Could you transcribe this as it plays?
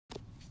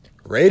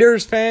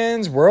Raiders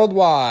fans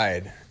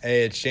worldwide.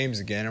 Hey, it's James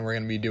again, and we're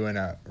going to be doing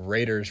a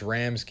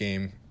Raiders-Rams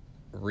game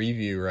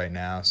review right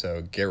now,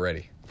 so get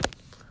ready.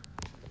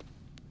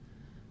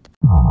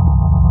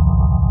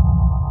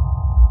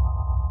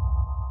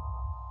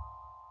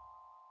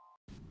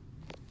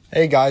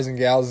 Hey guys and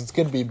gals, it's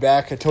good to be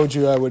back. I told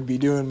you I would be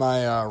doing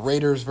my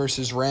Raiders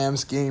versus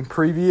Rams game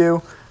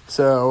preview,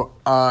 so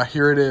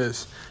here it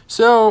is.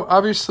 So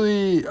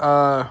obviously,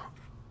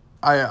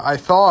 I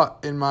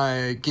thought in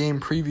my game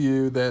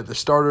preview that the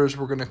starters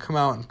were going to come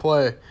out and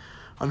play.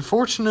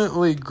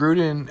 Unfortunately,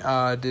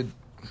 Gruden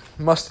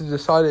must have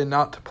decided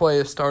not to play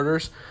his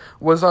starters.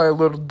 Was I a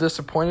little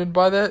disappointed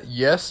by that?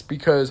 Yes,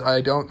 because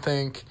I don't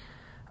think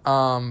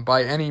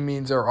by any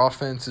means our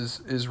offense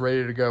is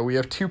ready to go. We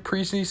have 2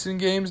 preseason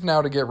games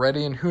now to get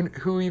ready, and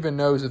who even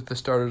knows if the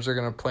starters are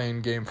going to play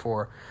in game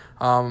 4.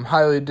 I'm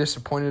highly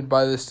disappointed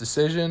by this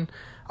decision.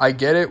 I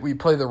get it. We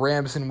play the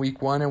Rams in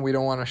week 1, and we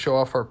don't want to show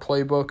off our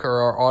playbook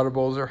or our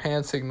audibles or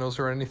hand signals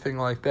or anything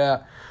like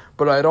that.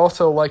 But I'd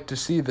also like to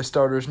see the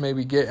starters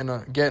maybe get in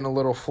a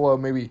little flow,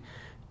 maybe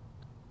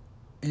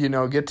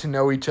get to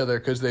know each other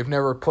because they've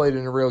never played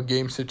in a real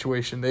game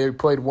situation. They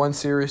played 1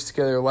 series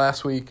together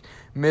last week,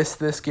 missed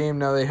this game.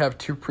 Now they have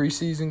 2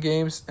 preseason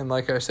games, and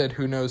like I said,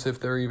 who knows if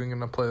they're even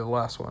going to play the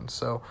last one.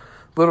 So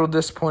a little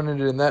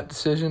disappointed in that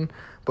decision.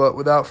 But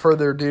without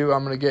further ado,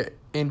 I'm going to get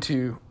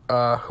into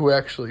who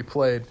actually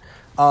played.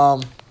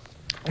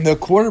 The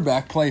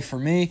quarterback play for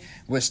me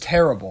was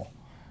terrible.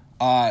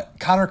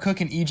 Connor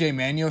Cook and E.J.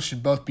 Manuel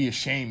should both be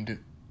ashamed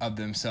of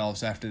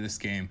themselves after this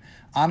game.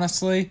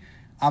 Honestly,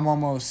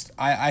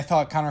 I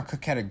thought Connor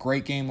Cook had a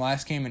great game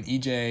last game, and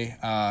E.J.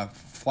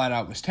 Flat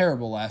out was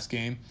terrible last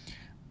game.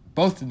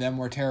 Both of them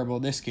were terrible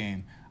this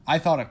game. I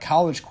thought a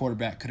college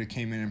quarterback could have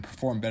came in and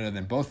performed better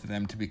than both of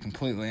them, to be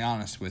completely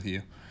honest with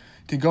you.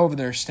 To go over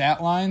their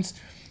stat lines,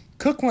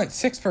 Cook went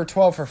 6 for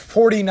 12 for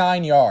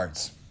 49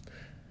 yards.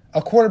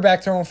 A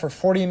quarterback throwing for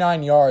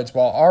 49 yards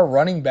while our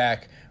running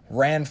back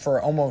ran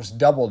for almost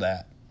double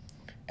that.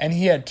 And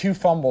he had 2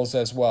 fumbles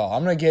as well.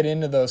 I'm going to get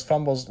into those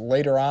fumbles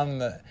later on in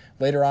the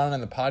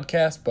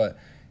podcast, but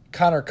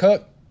Connor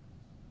Cook,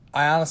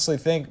 I honestly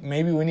think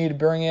maybe we need to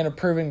bring in a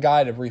proven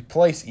guy to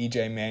replace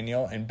E.J.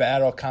 Manuel and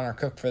battle Connor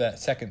Cook for that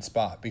second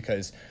spot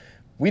because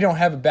we don't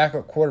have a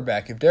backup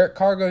quarterback. If Derek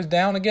Carr goes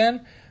down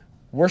again,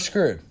 we're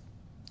screwed.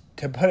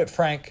 To put it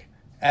frank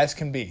as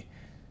can be.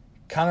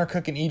 Connor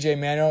Cook and E.J.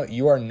 Manuel,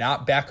 you are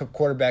not backup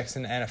quarterbacks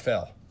in the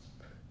NFL.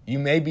 You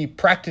may be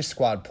practice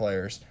squad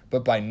players,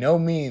 but by no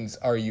means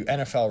are you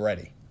NFL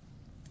ready.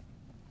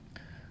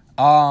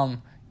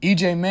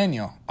 E.J.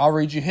 Manuel, I'll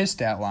read you his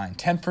stat line.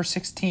 10 for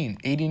 16,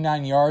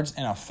 89 yards,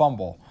 and a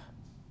fumble.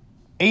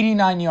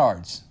 89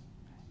 yards,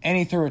 and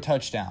he threw a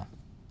touchdown.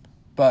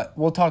 But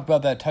we'll talk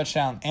about that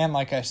touchdown and,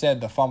 like I said,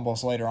 the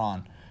fumbles later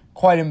on.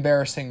 Quite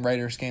embarrassing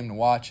Raiders game to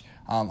watch.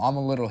 I'm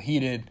a little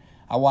heated.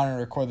 I wanted to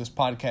record this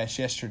podcast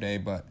yesterday,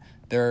 but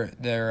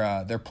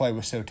their play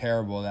was so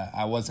terrible that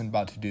I wasn't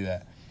about to do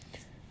that.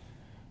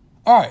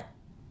 All right,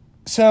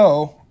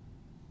 so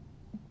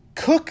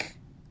Cook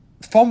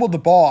fumbled the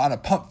ball on a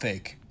pump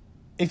fake.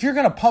 If you're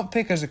going to pump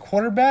fake as a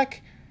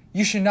quarterback,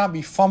 you should not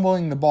be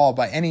fumbling the ball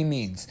by any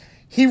means.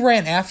 He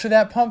ran after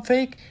that pump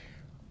fake,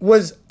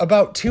 was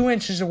about 2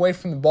 inches away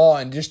from the ball,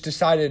 and just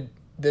decided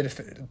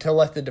to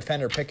let the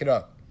defender pick it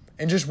up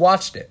and just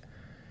watched it.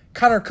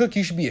 Connor Cook,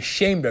 you should be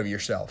ashamed of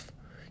yourself.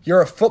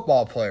 You're a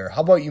football player.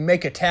 How about you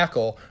make a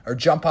tackle or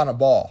jump on a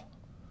ball?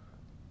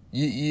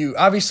 You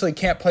obviously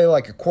can't play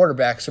like a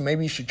quarterback, so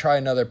maybe you should try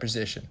another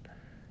position.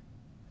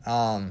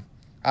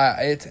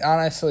 It's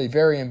honestly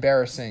very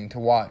embarrassing to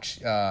watch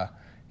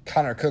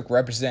Connor Cook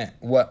represent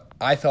what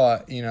I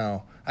thought.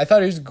 I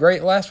thought he was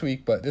great last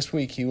week, but this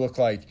week he looked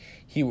like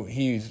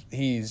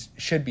he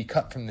should be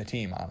cut from the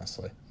team.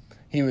 Honestly,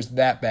 he was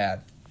that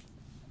bad.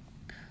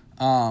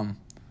 And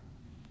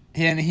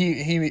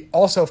he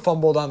also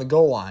fumbled on the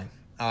goal line.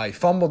 He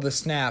fumbled the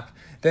snap,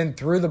 then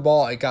threw the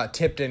ball. It got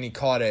tipped and he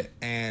caught it,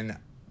 and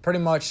pretty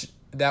much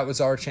that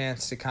was our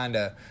chance to kind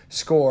of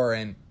score,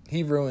 and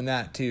he ruined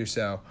that too.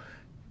 So,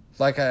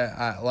 like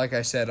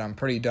I said, I'm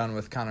pretty done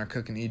with Connor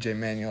Cook and E.J.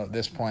 Manuel at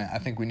this point. I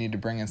think we need to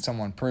bring in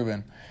someone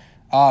proven.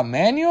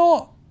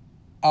 Manuel,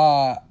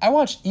 I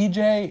watched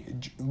E.J.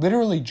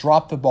 literally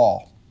drop the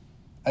ball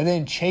and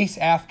then chase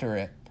after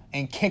it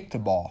and kick the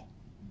ball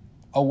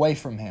away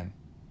from him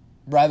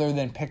rather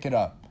than pick it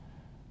up.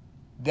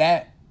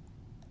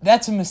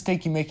 That's a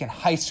mistake you make in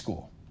high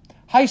school.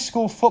 High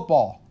school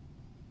football.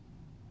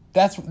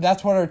 That's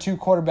what our 2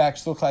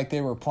 quarterbacks looked like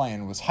they were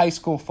playing, was high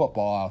school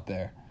football out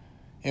there.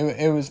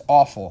 It was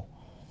awful.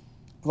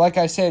 Like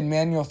I said,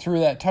 Manuel threw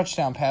that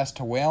touchdown pass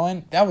to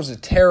Whalen. That was a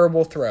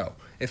terrible throw.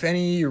 If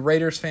any of you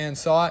Raiders fans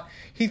saw it,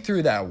 he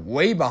threw that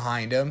way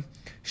behind him.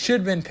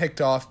 Should have been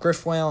picked off.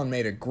 Griff Whalen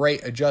made a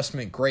great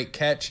adjustment, great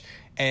catch,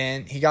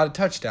 and he got a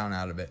touchdown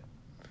out of it.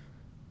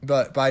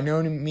 But by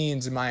no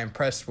means am I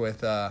impressed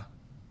with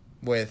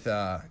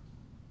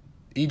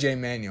E.J.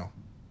 Manuel.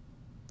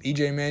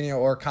 E.J. Manuel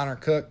or Connor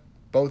Cook,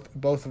 both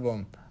of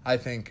them, I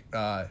think,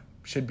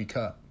 should be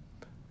cut.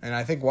 And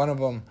I think one of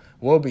them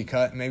will be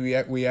cut. Maybe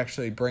we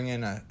actually bring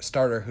in a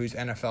starter who's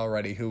NFL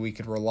ready, who we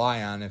could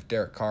rely on if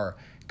Derek Carr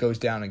goes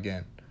down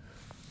again.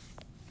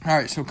 All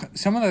right, so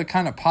some of the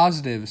kind of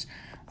positives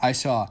I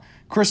saw.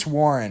 Chris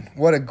Warren,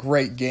 what a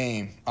great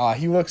game.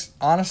 He looks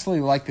honestly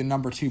like the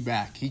number 2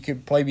 back. He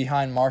could play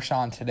behind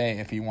Marshawn today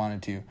if he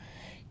wanted to.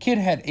 Kid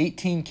had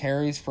 18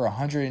 carries for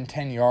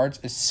 110 yards,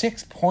 a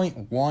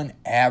 6.1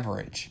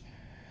 average.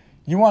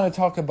 You want to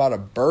talk about a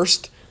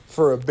burst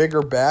for a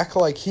bigger back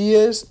like he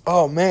is?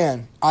 Oh,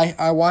 man.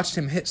 I watched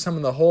him hit some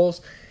of the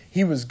holes.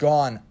 He was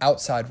gone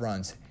outside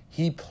runs.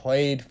 He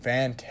played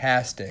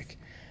fantastic.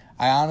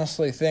 I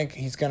honestly think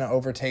he's going to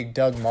overtake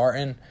Doug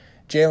Martin.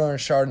 Jalen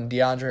Richard and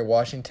DeAndre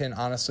Washington,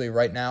 honestly,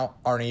 right now,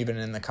 aren't even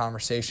in the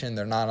conversation.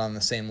 They're not on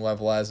the same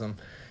level as him.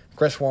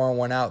 Chris Warren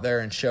went out there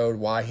and showed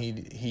why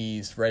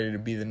he's ready to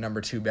be the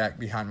number 2 back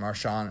behind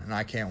Marshawn, and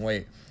I can't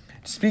wait.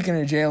 Speaking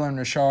of Jalen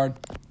Richard,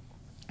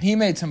 he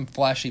made some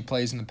flashy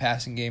plays in the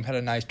passing game, had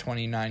a nice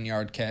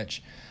 29-yard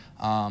catch.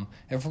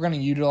 If we're going to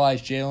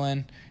utilize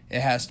Jalen,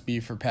 it has to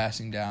be for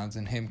passing downs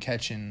and him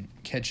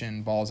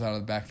catching balls out of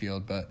the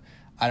backfield, but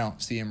I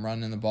don't see him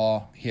running the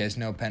ball. He has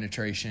no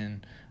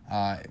penetration.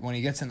 When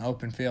he gets in the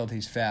open field,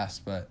 he's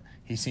fast, but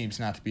he seems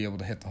not to be able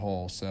to hit the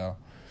hole. So,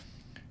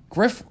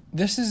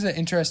 this is an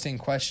interesting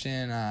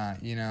question,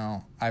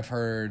 I've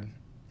heard.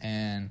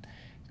 And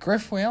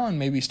Griff Whalen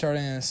may be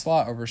starting in the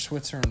slot over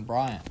Switzer and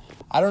Bryant.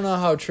 I don't know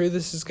how true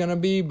this is going to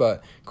be,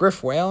 but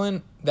Griff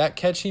Whalen, that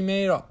catch he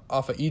made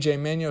off of E.J.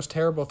 Manuel's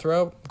terrible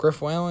throw,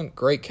 Griff Whalen,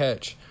 great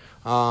catch.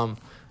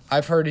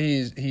 I've heard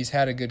he's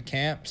had a good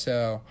camp,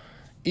 so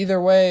either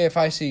way, if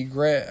I see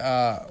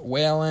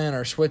Whalen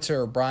or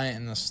Switzer or Bryant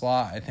in the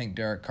slot, I think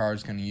Derek Carr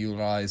is going to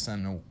utilize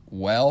them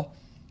well.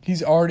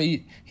 He's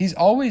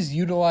always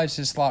utilized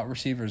his slot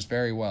receivers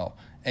very well,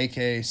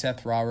 a.k.a.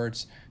 Seth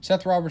Roberts.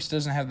 Seth Roberts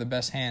doesn't have the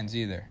best hands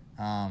either.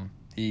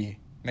 He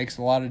makes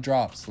a lot of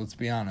drops, let's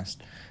be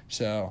honest.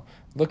 So,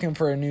 looking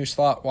for a new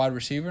slot wide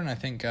receiver, and I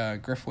think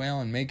Griff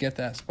Whalen may get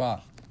that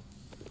spot.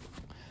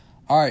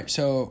 All right,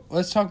 so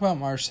let's talk about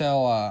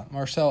Marcel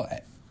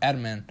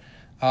Adaman.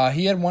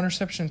 He had 1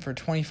 reception for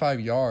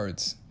 25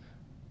 yards.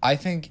 I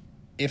think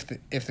if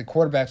the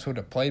quarterbacks would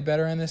have played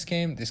better in this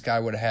game, this guy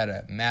would have had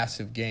a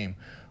massive game.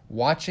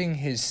 Watching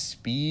his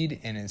speed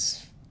and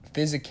his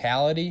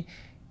physicality,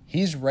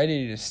 he's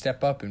ready to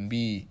step up and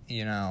be,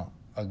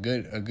 a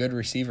good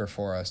receiver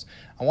for us.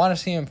 I want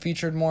to see him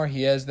featured more.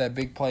 He has that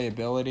big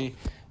playability.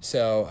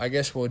 So I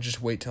guess we'll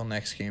just wait till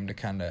next game to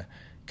kind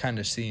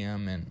of see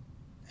him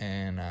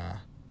and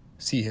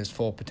see his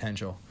full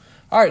potential.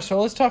 All right,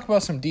 so let's talk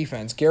about some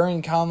defense.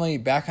 Gary Conley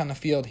back on the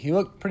field. He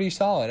looked pretty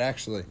solid,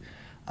 actually.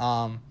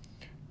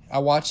 I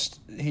watched.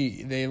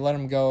 They let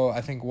him go,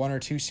 I think, 1 or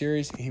 2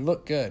 series. He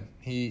looked good.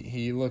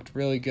 He looked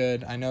really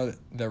good. I know that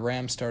the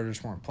Rams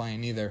starters weren't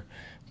playing either,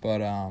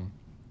 but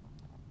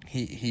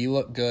he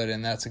looked good,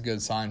 and that's a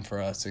good sign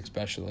for us,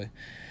 especially.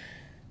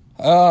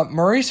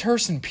 Maurice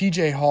Hurst and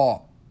P.J.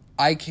 Hall.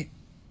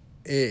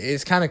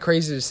 It's kind of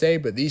crazy to say,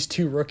 but these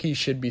 2 rookies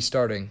should be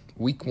starting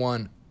Week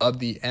 1 of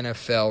the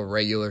NFL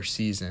regular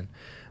season.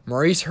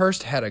 Maurice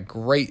Hurst had a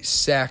great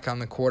sack on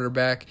the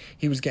quarterback.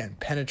 He was getting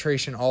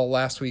penetration all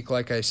last week,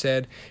 like I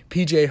said.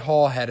 P.J.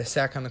 Hall had a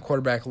sack on the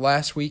quarterback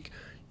last week,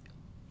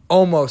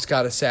 almost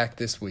got a sack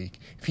this week.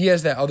 If he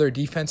has that other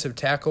defensive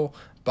tackle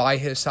by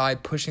his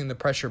side pushing the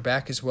pressure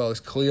back, as well as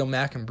Khalil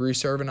Mack and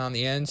Bruce Irvin on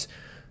the ends,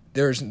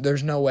 there's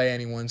no way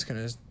anyone's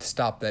going to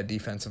stop that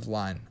defensive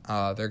line.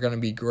 They're going to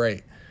be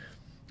great.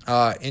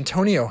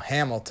 Antonio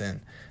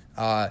Hamilton,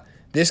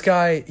 this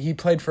guy, he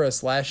played for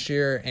us last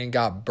year and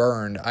got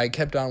burned. I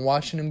kept on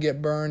watching him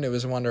get burned. I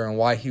was wondering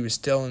why he was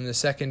still in the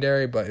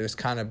secondary, but it was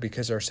kind of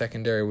because our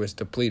secondary was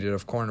depleted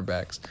of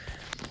cornerbacks.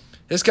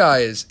 This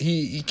guy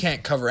he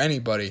can't cover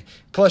anybody.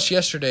 Plus,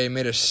 yesterday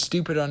made a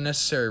stupid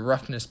unnecessary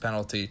roughness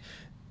penalty.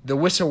 The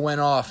whistle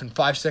went off, and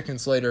 5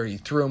 seconds later, he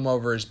threw him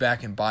over his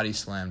back and body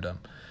slammed him.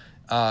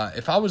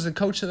 If I was the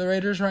coach of the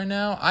Raiders right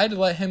now, I'd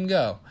let him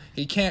go.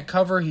 He can't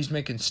cover. He's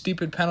making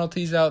stupid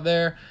penalties out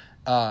there.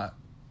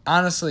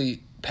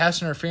 Honestly,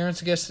 pass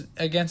interference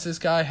against this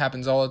guy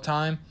happens all the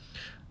time.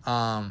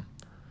 I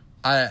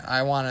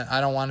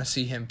don't want to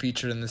see him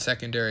featured in the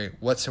secondary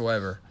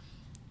whatsoever.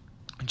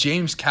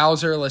 James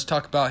Cowser, let's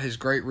talk about his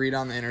great read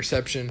on the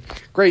interception.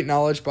 Great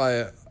knowledge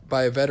by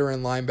a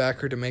veteran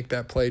linebacker to make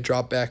that play,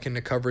 drop back into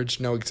coverage,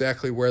 know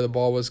exactly where the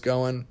ball was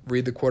going,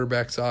 read the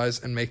quarterback's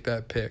eyes, and make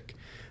that pick.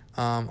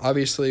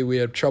 Obviously, we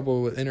had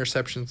trouble with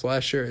interceptions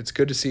last year. It's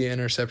good to see an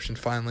interception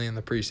finally in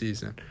the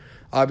preseason.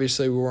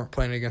 Obviously, we weren't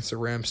playing against the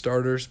Rams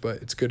starters,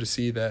 but it's good to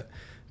see that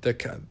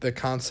the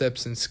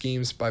concepts and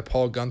schemes by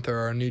Paul Gunther,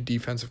 our new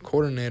defensive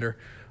coordinator,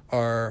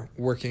 are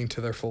working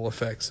to their full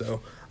effect.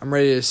 So I'm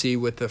ready to see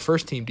with the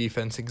first-team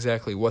defense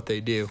exactly what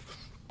they do.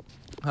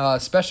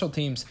 Special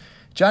teams,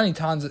 Johnny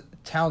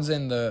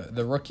Townsend,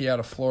 the rookie out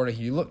of Florida,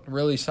 he looked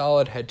really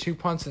solid, had 2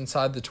 punts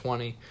inside the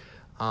 20,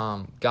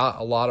 got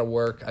a lot of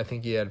work. I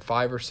think he had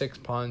 5 or 6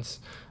 punts.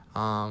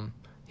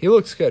 He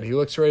looks good. He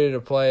looks ready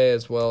to play,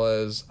 as well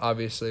as,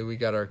 obviously, we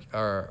got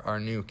our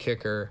new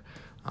kicker,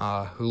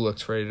 who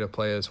looks ready to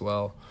play as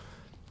well.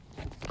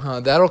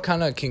 That'll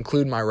kind of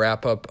conclude my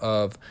wrap-up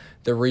of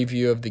the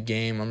review of the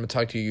game. I'm going to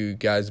talk to you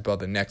guys about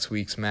the next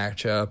week's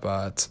matchup.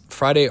 It's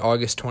Friday,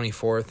 August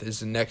 24th is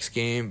the next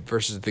game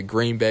versus the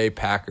Green Bay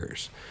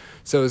Packers.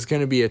 So it's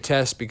going to be a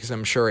test because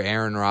I'm sure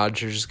Aaron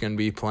Rodgers is going to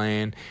be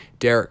playing.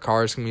 Derek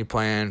Carr is going to be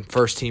playing.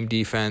 First-team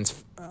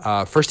defense,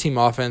 first-team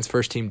offense,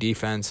 first-team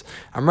defense.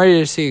 I'm ready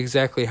to see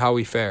exactly how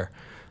we fare,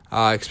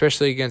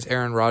 especially against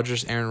Aaron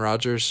Rodgers. Aaron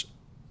Rodgers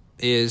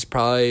is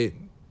probably,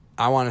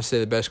 I want to say,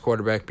 the best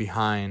quarterback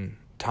behind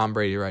Tom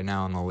Brady right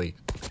now in the league,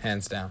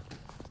 hands down.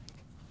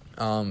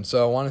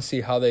 So I want to see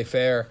how they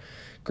fare.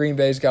 Green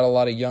Bay's got a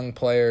lot of young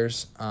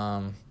players,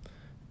 and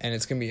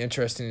it's going to be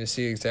interesting to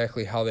see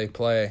exactly how they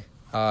play.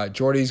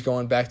 Jordy's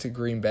going back to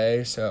Green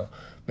Bay, so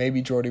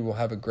maybe Jordy will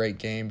have a great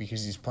game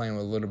because he's playing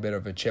with a little bit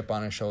of a chip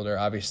on his shoulder.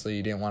 Obviously,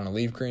 he didn't want to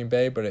leave Green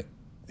Bay, but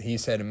he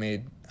said it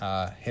made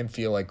him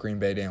feel like Green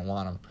Bay didn't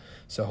want him.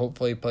 So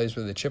hopefully he plays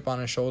with a chip on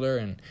his shoulder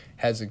and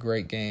has a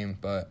great game.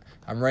 But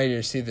I'm ready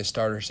to see the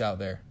starters out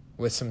there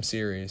with some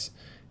series,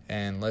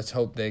 and let's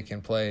hope they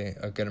can play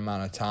a good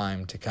amount of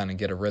time to kind of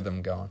get a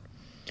rhythm going.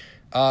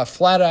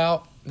 Flat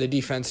out, the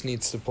defense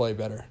needs to play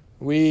better.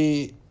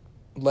 We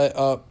let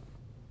up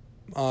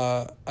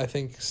I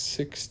think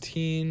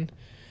 16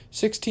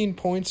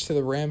 points to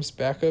the Rams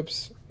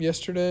backups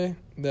yesterday,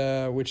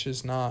 which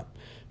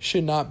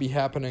should not be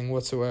happening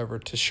whatsoever.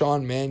 To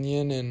Sean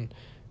Mannion and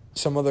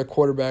some other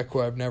quarterback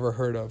who I've never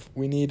heard of.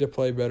 We need to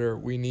play better.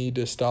 We need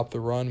to stop the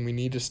run. We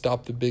need to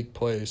stop the big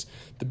plays.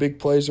 The big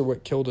plays are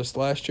what killed us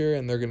last year,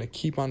 and they're going to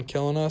keep on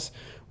killing us.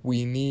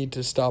 We need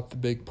to stop the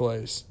big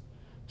plays.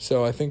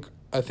 So I think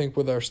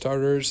with our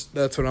starters,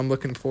 that's what I'm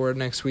looking for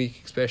next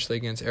week, especially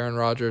against Aaron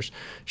Rodgers.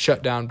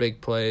 Shut down big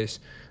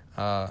plays,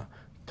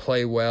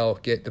 play well,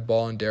 get the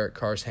ball in Derek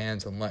Carr's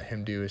hands, and let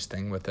him do his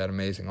thing with that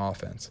amazing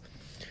offense.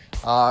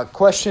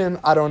 Question,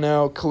 I don't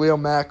know. Khalil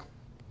Mack,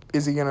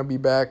 is he going to be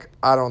back?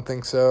 I don't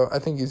think so. I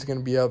think he's going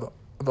to be out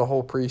the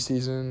whole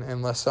preseason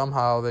unless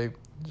somehow they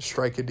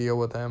strike a deal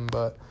with him.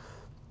 But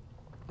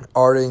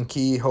Arden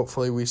Key,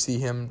 hopefully we see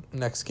him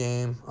next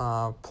game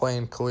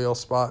playing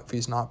Khalil's spot if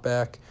he's not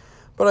back.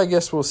 But I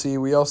guess we'll see.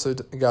 We also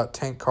got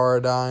Tank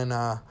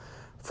Carradine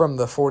from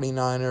the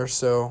 49ers,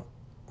 so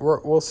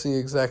we'll see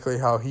exactly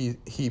how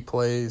he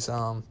plays.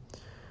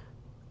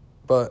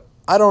 But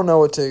I don't know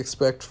what to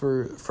expect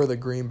for the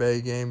Green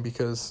Bay game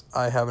because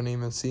I haven't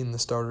even seen the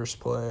starters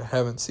play. I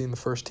haven't seen the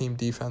first-team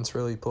defense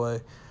really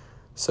play.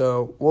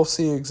 So we'll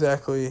see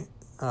exactly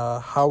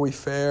how we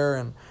fare,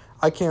 and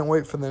I can't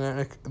wait for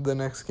the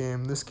next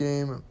game. This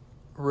game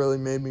really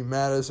made me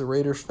mad as a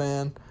Raiders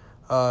fan.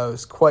 It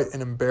was quite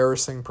an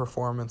embarrassing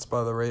performance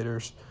by the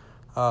Raiders.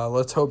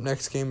 Let's hope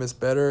next game is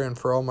better, and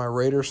for all my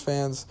Raiders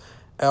fans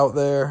out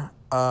there,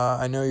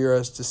 I know you're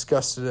as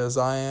disgusted as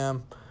I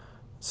am.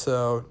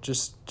 So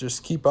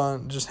just keep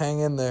on, just hang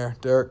in there.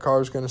 Derek Carr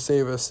is going to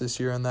save us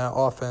this year in that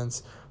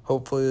offense.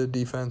 Hopefully the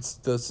defense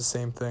does the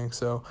same thing.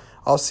 So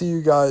I'll see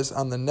you guys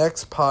on the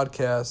next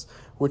podcast,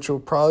 which will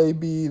probably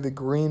be the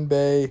Green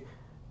Bay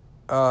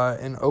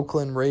and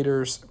Oakland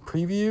Raiders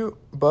preview.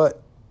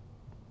 But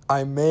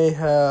I may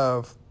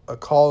have a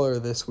caller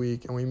this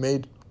week, and we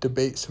may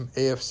debate some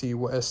AFC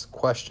West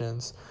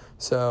questions.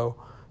 So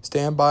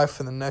stand by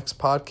for the next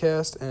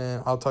podcast,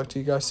 and I'll talk to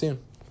you guys soon.